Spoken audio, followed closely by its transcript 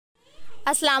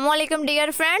Assalamualaikum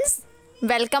dear friends.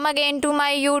 Welcome again to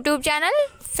my YouTube channel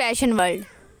Fashion World.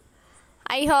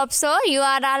 I hope so you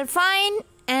are all fine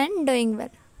and doing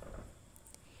well.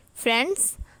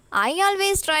 Friends, I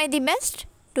always try the best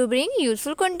to bring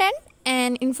useful content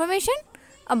and information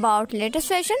about latest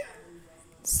fashion.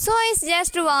 So I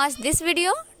suggest to watch this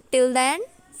video till the end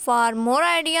for more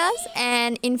ideas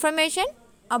and information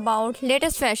about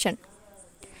latest fashion.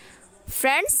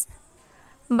 Friends,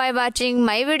 by watching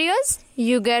my videos,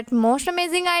 you get most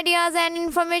amazing ideas and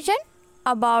information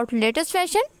about latest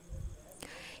fashion.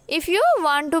 If you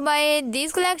want to buy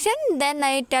these collection, then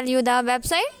I tell you the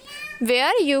website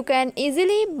where you can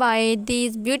easily buy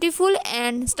these beautiful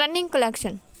and stunning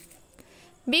collection.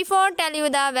 Before tell you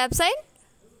the website,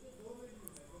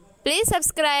 please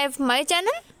subscribe my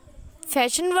channel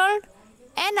Fashion World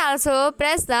and also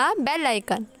press the bell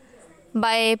icon.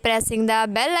 By pressing the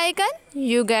bell icon,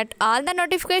 you get all the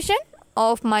notification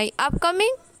of my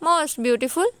upcoming most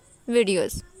beautiful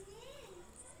videos.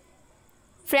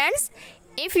 Friends,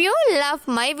 if you love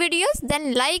my videos,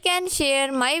 then like and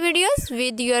share my videos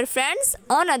with your friends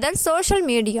on other social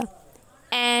media.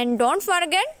 And don't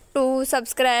forget to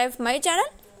subscribe my channel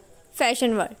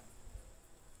Fashion World.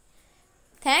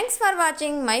 Thanks for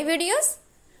watching my videos.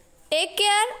 Take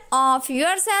care of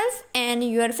yourself and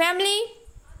your family.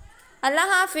 Allah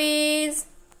Hafiz.